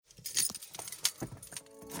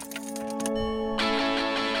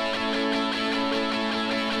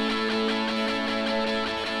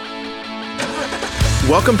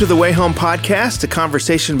Welcome to the Way Home Podcast, a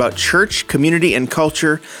conversation about church, community, and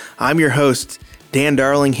culture. I'm your host, Dan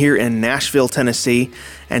Darling, here in Nashville, Tennessee,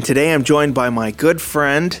 and today I'm joined by my good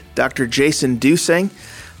friend, Dr. Jason Duesing.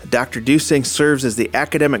 Dr. Duesing serves as the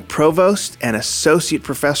academic provost and associate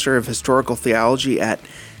professor of historical theology at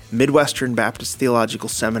Midwestern Baptist Theological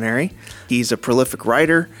Seminary. He's a prolific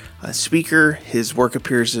writer, a speaker. His work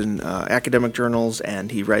appears in academic journals,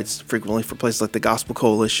 and he writes frequently for places like the Gospel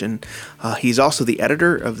Coalition. He's also the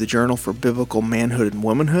editor of the Journal for Biblical Manhood and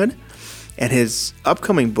Womanhood, and his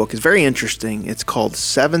upcoming book is very interesting. It's called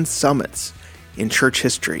 7 Summits in Church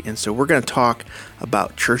History, and so we're going to talk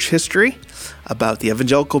about church history, about the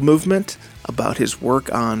evangelical movement, about his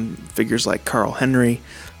work on figures like Carl Henry,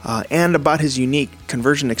 and about his unique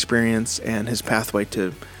conversion experience and his pathway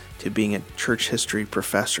to being a church history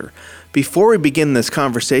professor. Before we begin this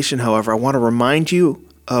conversation, however, I want to remind you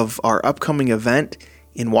of our upcoming event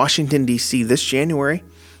in Washington, D.C. this January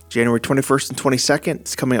 21st and 22nd.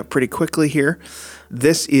 It's coming up pretty quickly here.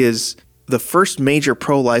 This is the first major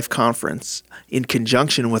pro-life conference in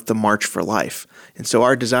conjunction with the March for Life. And so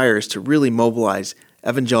our desire is to really mobilize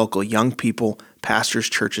evangelical young people, pastors,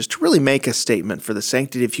 churches, to really make a statement for the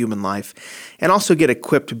sanctity of human life and also get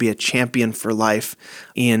equipped to be a champion for life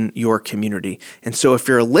in your community. And so if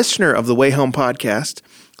you're a listener of the Way Home podcast,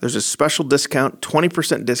 there's a special discount,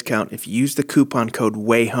 20% discount if you use the coupon code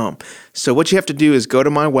WAYHOME. So what you have to do is go to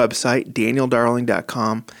my website,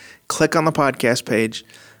 danieldarling.com, click on the podcast page,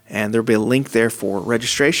 and there'll be a link there for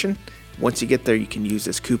registration. Once you get there, you can use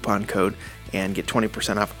this coupon code and get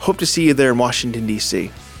 20% off. Hope to see you there in Washington,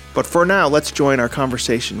 D.C. But for now, let's join our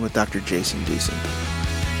conversation with Dr. Jason Duesing.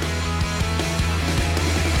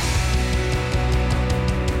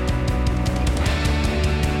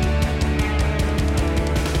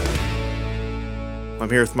 I'm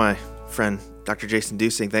here with my friend, Dr. Jason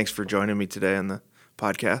Duesing. Thanks for joining me today on the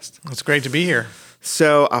podcast. It's great to be here.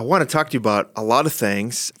 So I want to talk to you about a lot of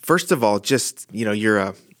things. First of all, you're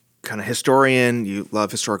a kind of historian. You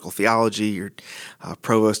love historical theology. You're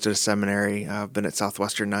provost at a seminary. I've been at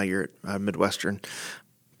Southwestern. Now you're at Midwestern.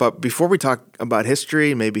 But before we talk about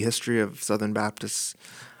history, maybe history of Southern Baptists,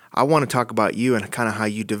 I want to talk about you and kind of how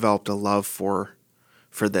you developed a love for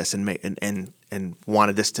this and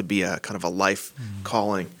wanted this to be a kind of a life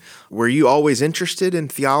calling. Were you always interested in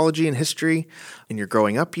theology and history in your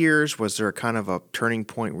growing up years? Was there a kind of a turning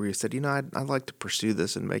point where you said, I'd like to pursue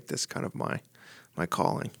this and make this kind of my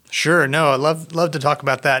calling? Sure. No, I'd love to talk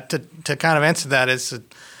about that. To kind of answer that is to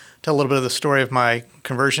tell a little bit of the story of my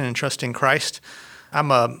conversion and trust in Christ.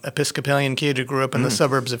 I'm a Episcopalian kid who grew up in the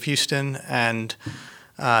suburbs of Houston and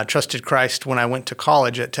trusted Christ when I went to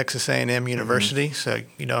college at Texas A&M University. So,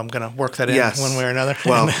 I'm going to work that in one way or another.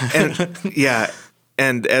 Well,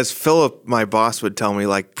 and as Philip, my boss, would tell me,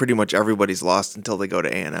 like, pretty much everybody's lost until they go to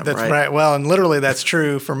A&M, That's right. Well, and literally that's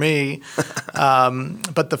true for me.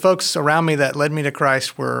 But the folks around me that led me to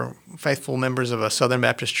Christ were faithful members of a Southern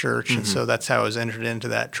Baptist church, and so that's how I was entered into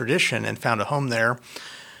that tradition and found a home there.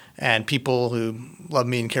 And people who loved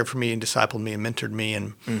me and cared for me and discipled me and mentored me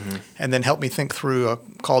and then helped me think through a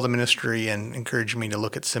call to ministry and encouraged me to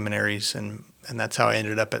look at seminaries. And that's how I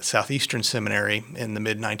ended up at Southeastern Seminary in the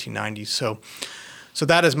mid-1990s. So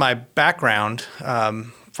that is my background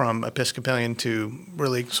from Episcopalian to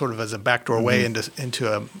really sort of as a backdoor way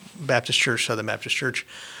into a Baptist church, Southern Baptist church.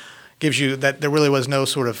 Gives you that there really was no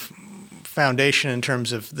sort of foundation in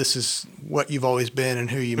terms of this is what you've always been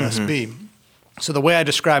and who you must be. So the way I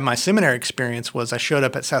described my seminary experience was I showed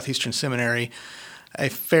up at Southeastern Seminary, a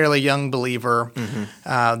fairly young believer.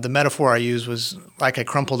 The metaphor I used was like a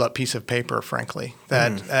crumpled up piece of paper, frankly,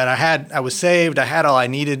 that I was saved. I had all I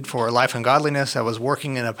needed for life and godliness. I was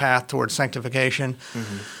working in a path towards sanctification.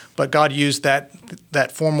 But God used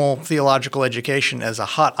that formal theological education as a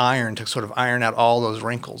hot iron to sort of iron out all those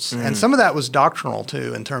wrinkles. And some of that was doctrinal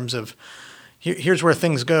too, in terms of here's where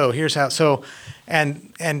things go. Here's how. So,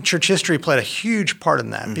 and church history played a huge part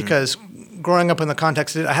in that because growing up in the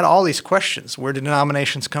context, I had all these questions. Where do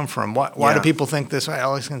denominations come from? Why do people think this?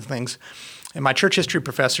 All these kinds of things. And my church history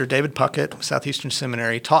professor, David Puckett, Southeastern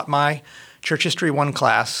Seminary, taught my Church History 1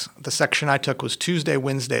 class. The section I took was Tuesday,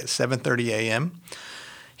 Wednesday at 7:30 a.m.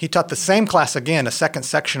 He taught the same class again, a second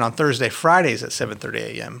section on Thursday, Fridays at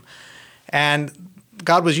 7:30 a.m. And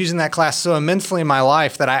God was using that class so immensely in my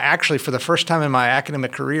life that I actually, for the first time in my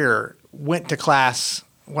academic career, went to class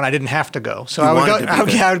when I didn't have to go. So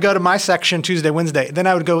I would go to my section Tuesday, Wednesday. Then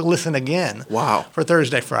I would go listen again. Wow. For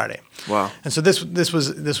Thursday, Friday. Wow. And so this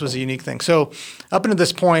was a unique thing. So up until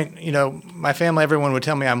this point, my family, everyone would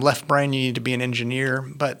tell me I'm left brain, you need to be an engineer.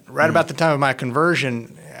 But right about the time of my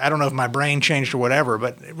conversion, I don't know if my brain changed or whatever,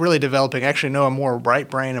 but really developing, actually a more right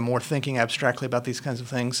brain and more thinking abstractly about these kinds of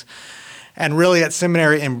things. And really at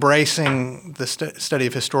seminary embracing the study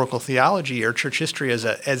of historical theology or church history as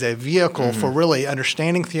a vehicle for really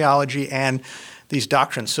understanding theology and these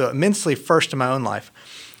doctrines. So immensely first in my own life.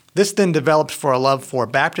 This then developed for a love for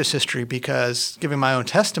Baptist history because, giving my own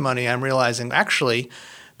testimony, I'm realizing actually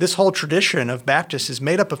this whole tradition of Baptists is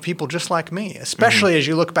made up of people just like me, especially as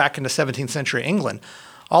you look back into 17th century England.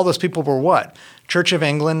 All those people were what? Church of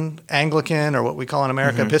England, Anglican, or what we call in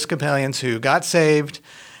America Episcopalians, who got saved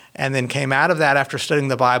and then came out of that after studying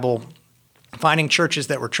the Bible, finding churches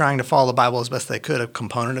that were trying to follow the Bible as best they could. A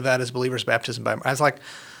component of that is believers' baptism. I was like,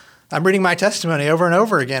 I'm reading my testimony over and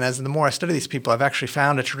over again as the more I study these people. I've actually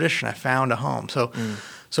found a tradition. I found a home.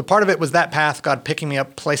 So part of it was that path, God picking me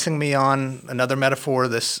up, placing me on another metaphor,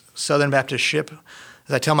 this Southern Baptist ship.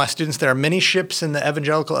 As I tell my students, there are many ships in the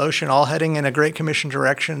evangelical ocean, all heading in a Great Commission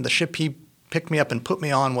direction. The ship he picked me up and put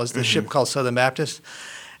me on was the ship called Southern Baptist.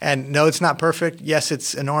 And no, it's not perfect. Yes,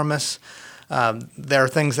 it's enormous. There are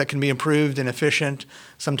things that can be improved and efficient.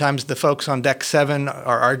 Sometimes the folks on deck 7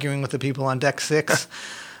 are arguing with the people on deck 6.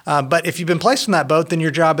 But if you've been placed in that boat, then your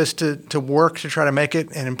job is to work to try to make it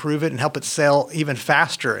and improve it and help it sail even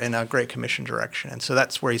faster in a Great Commission direction. And so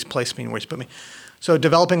that's where he's placed me and where he's put me. So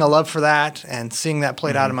developing a love for that and seeing that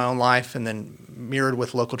played out in my own life and then mirrored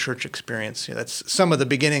with local church experience. That's some of the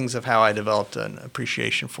beginnings of how I developed an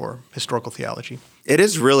appreciation for historical theology. It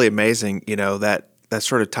is really amazing, that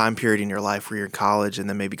sort of time period in your life where you're in college and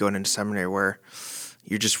then maybe going into seminary where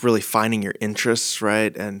you're just really finding your interests,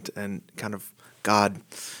 right? And kind of God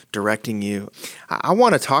directing you. I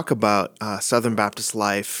want to talk about Southern Baptist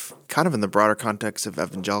life kind of in the broader context of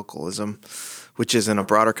evangelicalism, which is in a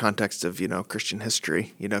broader context of, Christian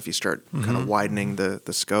history, if you start kind of widening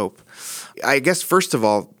the scope. I guess, first of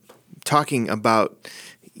all, talking about,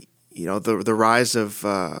 the rise of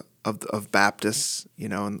Baptists,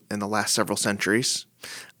 in the last several centuries,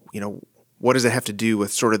 what does it have to do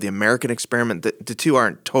with sort of the American experiment? The two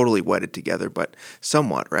aren't totally wedded together, but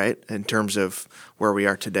somewhat, right, in terms of where we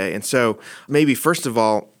are today. And so maybe, first of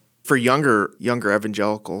all, for younger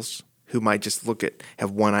evangelicals who might just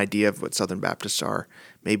have one idea of what Southern Baptists are,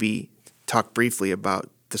 maybe talk briefly about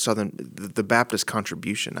the Baptist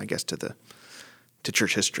contribution, I guess, to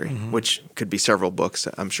church history, which could be several books,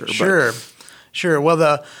 I'm sure. Sure. Well,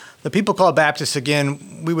 the people called Baptists,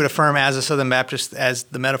 again, we would affirm as a Southern Baptist, as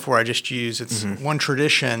the metaphor I just used, it's one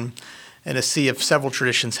tradition in a sea of several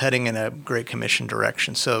traditions heading in a Great Commission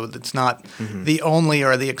direction. So it's not the only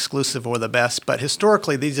or the exclusive or the best, but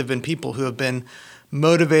historically these have been people who have been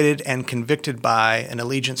motivated and convicted by an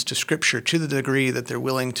allegiance to Scripture to the degree that they're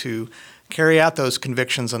willing to carry out those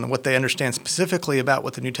convictions on what they understand specifically about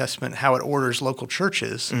what the New Testament, how it orders local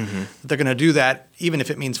churches. They're going to do that even if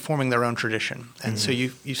it means forming their own tradition. And so you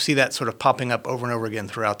see that sort of popping up over and over again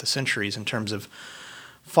throughout the centuries in terms of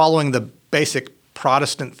following the basic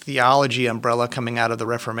Protestant theology umbrella coming out of the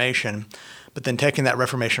Reformation, but then taking that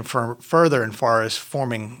Reformation further as far as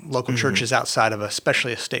forming local churches outside of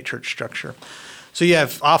especially a state church structure. So you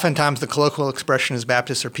have oftentimes the colloquial expression is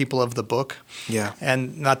Baptists are people of the book. Yeah.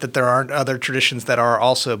 And not that there aren't other traditions that are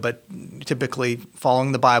also, but typically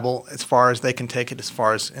following the Bible as far as they can take it, as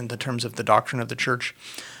far as in the terms of the doctrine of the church.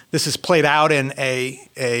 This is played out in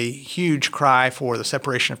a huge cry for the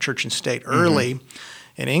separation of church and state early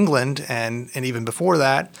in England and even before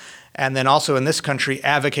that. And then also in this country,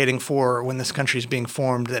 advocating for, when this country is being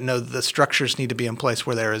formed, that the structures need to be in place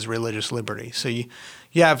where there is religious liberty. So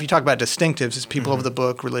if you talk about distinctives, it's people of the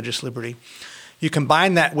book, religious liberty. You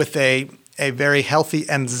combine that with a very healthy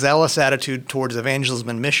and zealous attitude towards evangelism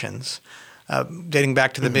and missions, dating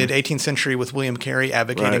back to the mid-18th century with William Carey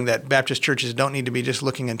advocating that Baptist churches don't need to be just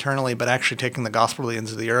looking internally, but actually taking the gospel to the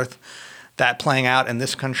ends of the earth. That playing out in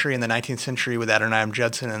this country in the 19th century with Adoniram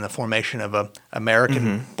Judson and the formation of an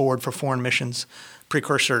American Board for Foreign Missions,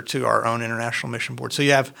 precursor to our own International Mission Board. So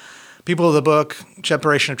you have people of the book,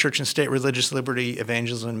 separation of church and state, religious liberty,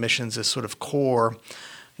 evangelism and missions is sort of core,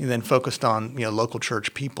 and then focused on local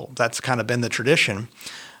church people. That's kind of been the tradition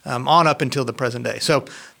on up until the present day. So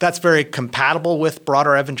that's very compatible with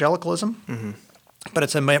broader evangelicalism. But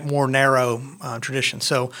it's a more narrow tradition.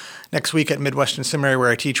 So next week at Midwestern Seminary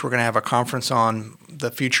where I teach, we're going to have a conference on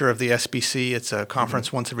the future of the SBC. It's a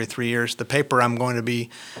conference once every 3 years. The paper I'm going to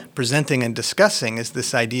be presenting and discussing is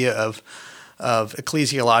this idea of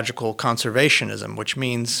ecclesiological conservationism, which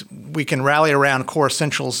means we can rally around core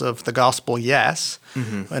essentials of the gospel, yes,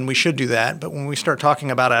 and we should do that. But when we start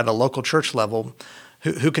talking about it at a local church level,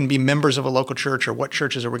 who can be members of a local church or what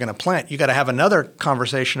churches are we going to plant, you got to have another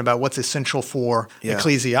conversation about what's essential for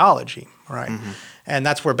ecclesiology, right? And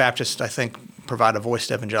that's where Baptists, I think, provide a voice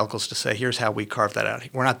to evangelicals to say, here's how we carve that out.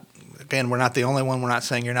 We're not the only one. We're not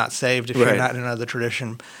saying you're not saved if you're not in another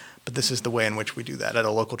tradition, but this is the way in which we do that at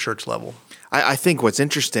a local church level. I think what's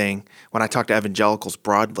interesting when I talk to evangelicals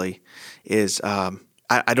broadly is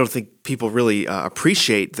I don't think people really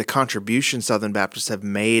appreciate the contribution Southern Baptists have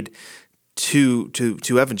made to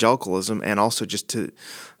evangelicalism and also just to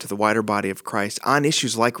the wider body of Christ on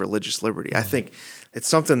issues like religious liberty. I think it's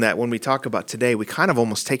something that when we talk about today, we kind of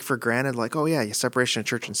almost take for granted, like, oh yeah, separation of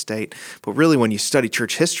church and state. But really, when you study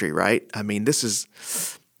church history, right? I mean, this is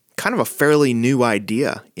kind of a fairly new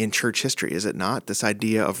idea in church history, is it not? This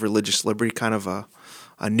idea of religious liberty, kind of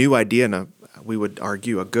a new idea and we would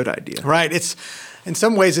argue a good idea. Right. It's in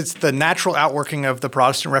some ways it's the natural outworking of the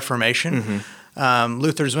Protestant Reformation.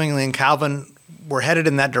 Luther, Zwingli, and Calvin were headed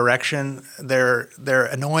in that direction. Their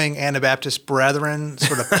annoying Anabaptist brethren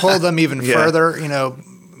sort of pulled them even further,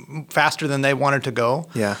 faster than they wanted to go.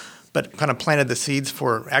 Yeah. But kind of planted the seeds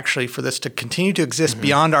for this to continue to exist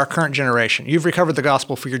beyond our current generation. You've recovered the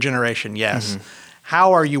gospel for your generation, yes.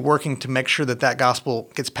 How are you working to make sure that gospel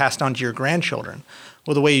gets passed on to your grandchildren?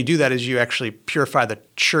 Well, the way you do that is you actually purify the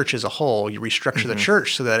church as a whole. You restructure the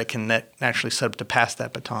church so that it can naturally set up to pass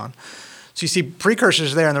that baton. So you see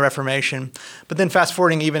precursors there in the Reformation, but then fast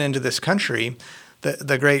forwarding even into this country,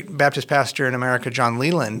 the great Baptist pastor in America, John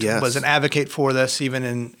Leland, was an advocate for this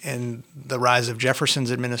even in the rise of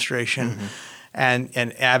Jefferson's administration and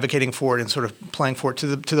advocating for it and sort of playing for it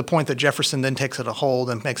to the point that Jefferson then takes it a hold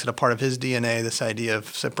and makes it a part of his DNA, this idea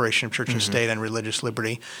of separation of church and state and religious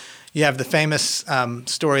liberty. You have the famous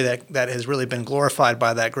story that has really been glorified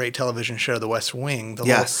by that great television show, The West Wing.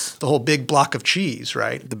 The whole big block of cheese,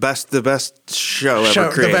 right? The best show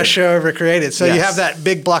ever created. The best show ever created. So you have that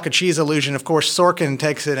big block of cheese illusion. Of course, Sorkin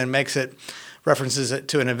takes it and references it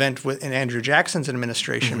to an event in Andrew Jackson's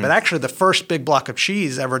administration. But actually, the first big block of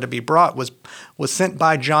cheese ever to be brought was sent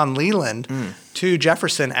by John Leland to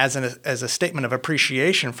Jefferson as a statement of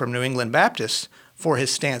appreciation from New England Baptists for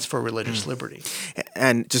his stance for religious liberty.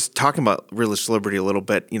 And just talking about religious liberty a little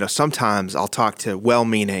bit, sometimes I'll talk to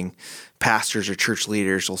well-meaning pastors or church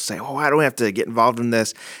leaders will say, oh, I don't have to get involved in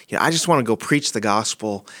this. I just want to go preach the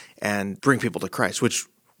gospel and bring people to Christ, which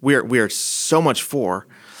we are so much for.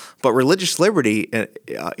 But religious liberty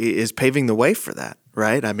is paving the way for that,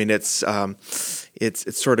 right? I mean, it's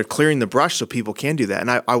sort of clearing the brush so people can do that.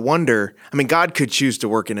 And I wonder, God could choose to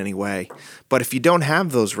work in any way, but if you don't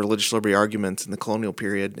have those religious liberty arguments in the colonial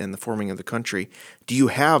period and the forming of the country, do you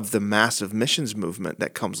have the massive missions movement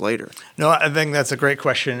that comes later? No, I think that's a great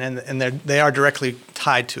question, and they are directly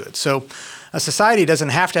tied to it. So a society doesn't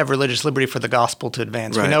have to have religious liberty for the gospel to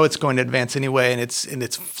advance. Right. We know it's going to advance anyway, and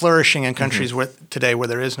it's flourishing in countries today where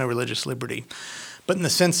there is no religious liberty. But in the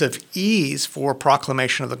sense of ease for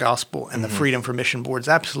proclamation of the gospel and the freedom for mission boards,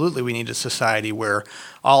 absolutely we need a society where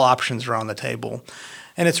all options are on the table.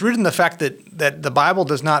 And it's rooted in the fact that the Bible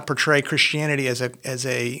does not portray Christianity as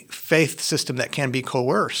a faith system that can be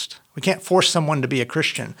coerced. We can't force someone to be a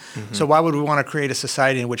Christian. So why would we want to create a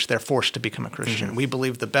society in which they're forced to become a Christian? We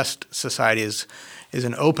believe the best society is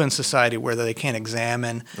an open society where they can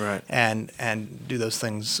examine and do those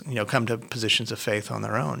things, come to positions of faith on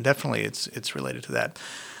their own. Definitely it's related to that.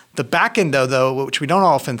 The back end, though, which we don't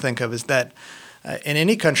often think of, is that in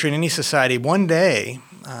any country, in any society, one day,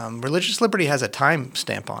 religious liberty has a time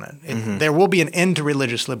stamp on it. There will be an end to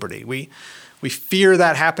religious liberty. We fear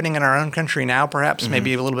that happening in our own country now, perhaps,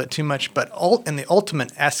 maybe a little bit too much, but in the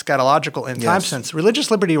ultimate eschatological end time sense, religious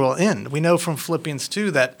liberty will end. We know from Philippians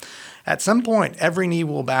 2 that at some point, every knee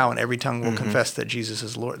will bow and every tongue will confess that Jesus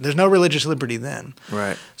is Lord. There's no religious liberty then.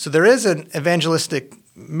 Right. So there is an evangelistic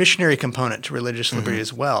missionary component to religious liberty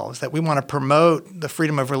as well, is that we want to promote the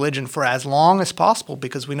freedom of religion for as long as possible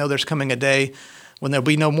because we know there's coming a day when there'll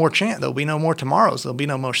be no more there'll be no more tomorrows, there'll be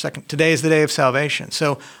no more second. Today is the day of salvation.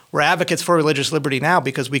 So we're advocates for religious liberty now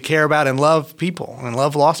because we care about and love people and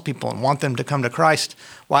love lost people and want them to come to Christ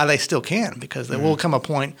while they still can, because there will come a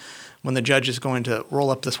point when the judge is going to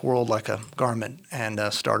roll up this world like a garment and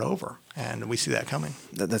start over. And we see that coming.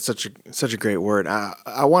 That's such a great word.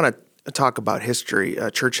 I want to talk about history,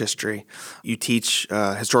 church history. You teach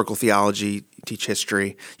historical theology, you teach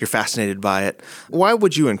history. You're fascinated by it. Why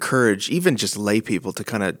would you encourage even just lay people to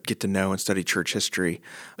kind of get to know and study church history?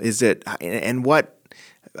 What,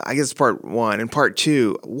 I guess part one, and part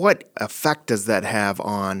two, what effect does that have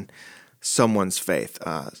on someone's faith?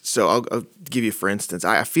 So I'll give you, for instance,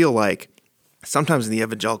 I feel like sometimes in the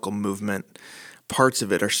evangelical movement, parts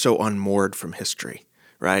of it are so unmoored from history,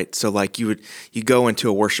 right? So like you go into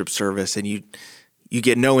a worship service and you you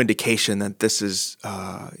get no indication that this is,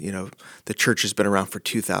 the church has been around for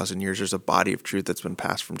 2,000 years. There's a body of truth that's been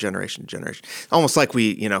passed from generation to generation. Almost like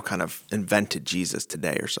we, kind of invented Jesus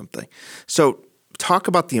today or something. So talk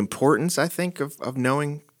about the importance, I think, of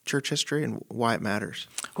knowing church history and why it matters.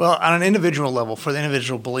 Well, on an individual level, for the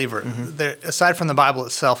individual believer, aside from the Bible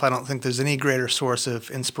itself, I don't think there's any greater source of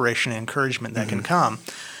inspiration and encouragement that can come.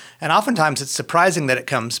 And oftentimes it's surprising that it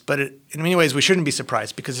comes, but in many ways we shouldn't be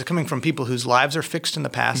surprised because it's coming from people whose lives are fixed in the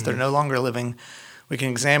past. They're no longer living. We can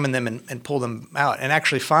examine them and pull them out and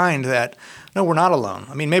actually find that, no, we're not alone.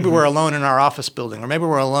 I mean, maybe we're alone in our office building, or maybe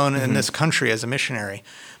we're alone in this country as a missionary,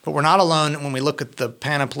 but we're not alone when we look at the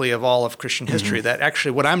panoply of all of Christian history, that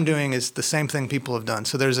actually what I'm doing is the same thing people have done.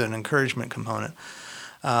 So there's an encouragement component.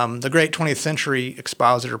 The great 20th century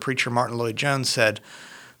expositor, preacher Martin Lloyd-Jones said,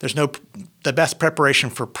 the best preparation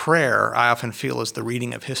for prayer, I often feel, is the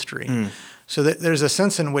reading of history. So there's a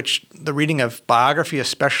sense in which the reading of biography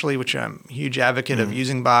especially, which I'm a huge advocate of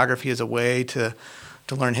using biography as a way to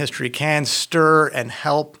learn history, can stir and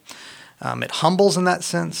help. It humbles in that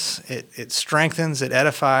sense. It strengthens, it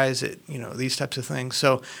edifies, these types of things.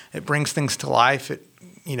 So it brings things to life. It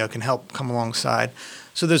can help come alongside.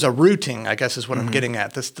 So there's a rooting, I guess is what I'm getting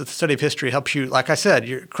at. The study of history helps you, like I said,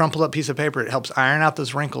 your crumpled up piece of paper, it helps iron out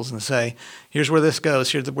those wrinkles and say, here's where this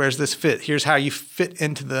goes, where's this fit, here's how you fit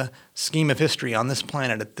into the scheme of history on this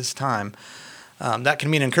planet at this time. That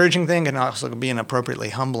can be an encouraging thing and also be an appropriately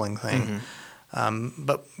humbling thing.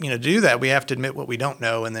 But to do that, we have to admit what we don't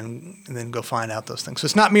know and then go find out those things. So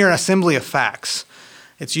it's not mere assembly of facts.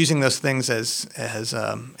 It's using those things as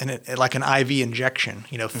like an IV injection,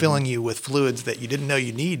 filling you with fluids that you didn't know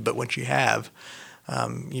you need, but once you have,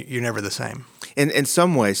 you're never the same. In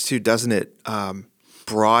some ways, too, doesn't it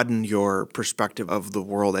broaden your perspective of the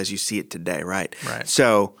world as you see it today, right? Right.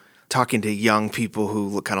 So talking to young people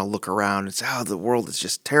who kind of look around and say, oh, the world is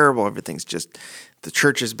just terrible. Everything's just, the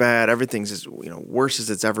church is bad. Everything's as worse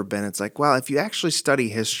as it's ever been. It's like, well, if you actually study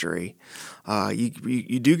history,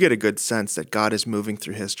 you do get a good sense that God is moving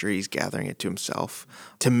through history. He's gathering it to himself.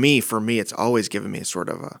 For me, it's always given me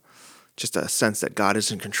just a sense that God is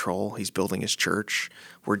in control. He's building his church.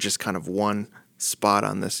 We're just kind of one spot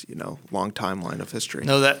on this, long timeline of history.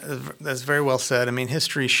 No, that's very well said. I mean,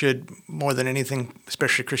 history should, more than anything,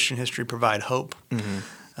 especially Christian history, provide hope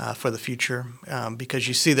for the future because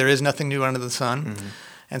you see there is nothing new under the sun.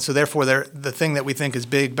 And so therefore, the thing that we think is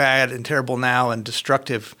big, bad, and terrible now and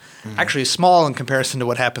destructive actually is small in comparison to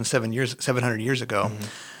what happened 700 years ago,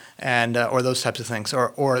 and or those types of things,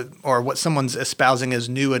 or what someone's espousing as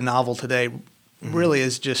new and novel today really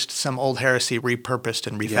is just some old heresy repurposed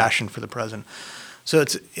and refashioned for the present. So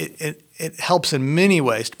it helps in many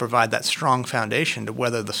ways to provide that strong foundation to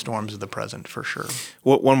weather the storms of the present, for sure.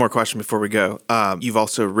 Well, one more question before we go. You've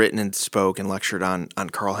also written and spoke and lectured on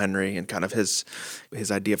Carl Henry and kind of his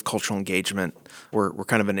idea of cultural engagement. We're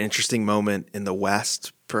kind of an interesting moment in the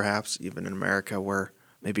West, perhaps even in America, where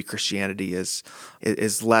maybe Christianity is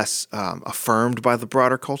less affirmed by the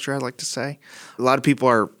broader culture, I'd like to say. A lot of people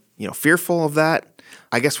are fearful of that.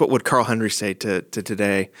 I guess what would Carl Henry say to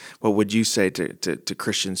today? What would you say to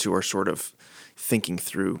Christians who are sort of thinking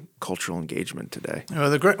through cultural engagement today? Well, one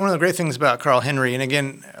of the great things about Carl Henry, and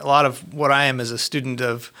again, a lot of what I am is a student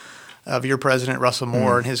of your president, Russell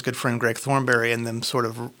Moore, and his good friend Greg Thornberry, and them sort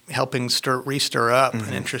of helping re-stir up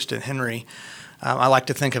an interest in Henry. I like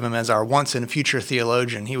to think of him as our once and future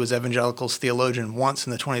theologian. He was evangelical's theologian once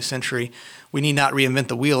in the 20th century. We need not reinvent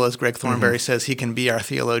the wheel, as Greg Thornberry says. He can be our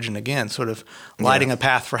theologian again, sort of lighting a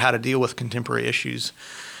path for how to deal with contemporary issues.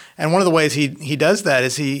 And one of the ways he does that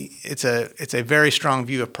is it's a very strong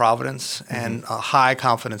view of providence and a high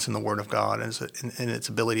confidence in the Word of God and its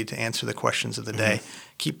ability to answer the questions of the day.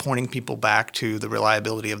 Keep pointing people back to the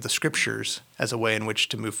reliability of the Scriptures as a way in which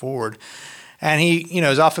to move forward. And he,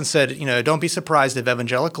 has often said, don't be surprised if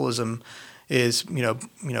evangelicalism is,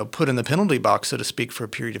 put in the penalty box, so to speak, for a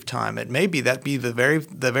period of time. It may be the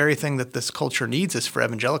very thing that this culture needs is for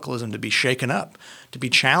evangelicalism to be shaken up, to be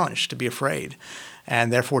challenged, to be afraid,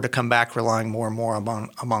 and therefore to come back relying more and more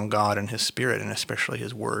among God and His Spirit, and especially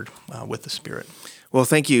His Word with the Spirit. Well,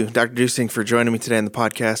 thank you, Dr. Duesing, for joining me today on the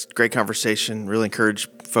podcast. Great conversation. Really encourage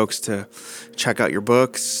folks to check out your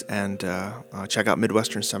books and check out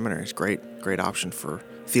Midwestern Seminary. It's a great option for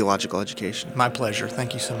theological education. My pleasure.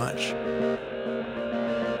 Thank you so much.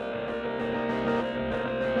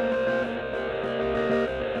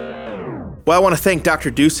 Well, I want to thank Dr.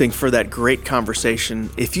 Duesing for that great conversation.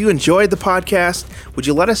 If you enjoyed the podcast, would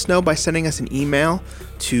you let us know by sending us an email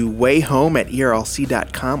to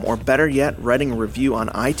wayhome@erlc.com, or better yet, writing a review on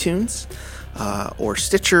iTunes? or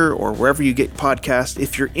Stitcher or wherever you get podcasts.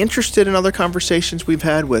 If you're interested in other conversations we've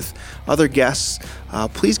had with other guests,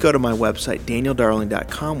 please go to my website,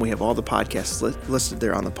 danieldarling.com. We have all the podcasts listed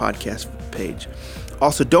there on the podcast page.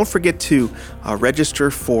 Also, don't forget to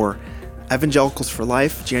register for Evangelicals for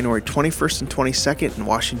Life, January 21st and 22nd in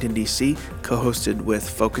Washington, D.C., co-hosted with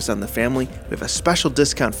Focus on the Family. We have a special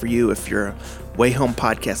discount for you if you're a Way Home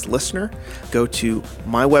podcast listener. Go to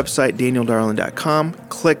my website, danieldarling.com,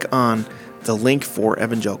 click on the link for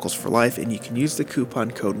Evangelicals for Life, and you can use the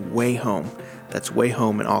coupon code WAYHOME. That's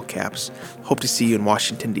WAYHOME in all caps. Hope to see you in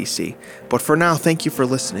Washington, D.C. But for now, thank you for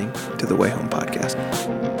listening to the Way Home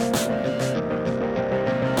podcast.